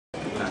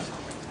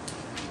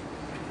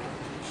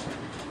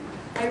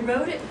I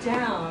wrote it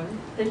down,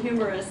 the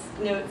humorist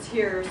notes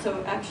here,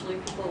 so actually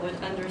people would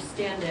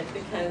understand it,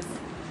 because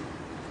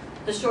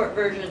the short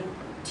version,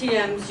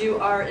 TMs, you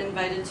are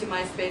invited to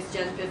MySpace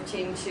Gen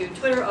 15, to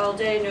Twitter all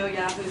day, no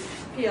Yahoo's,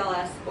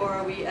 PLS,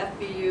 or we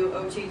FBU,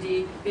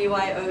 OTD,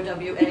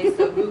 BYOWA,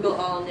 so Google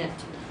all knit.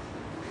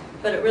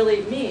 But it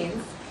really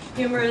means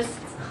humorists,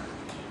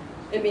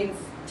 it means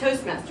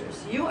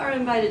Toastmasters. You are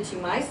invited to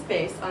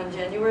MySpace on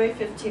January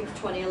 15th,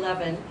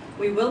 2011.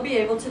 We will be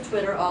able to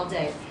Twitter all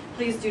day.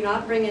 Please do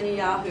not bring any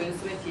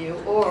Yahoos with you,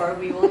 or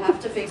we will have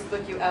to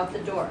Facebook you out the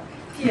door.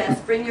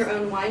 P.S. Bring your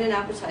own wine and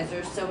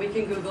appetizers so we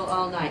can Google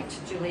all night.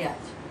 Juliette.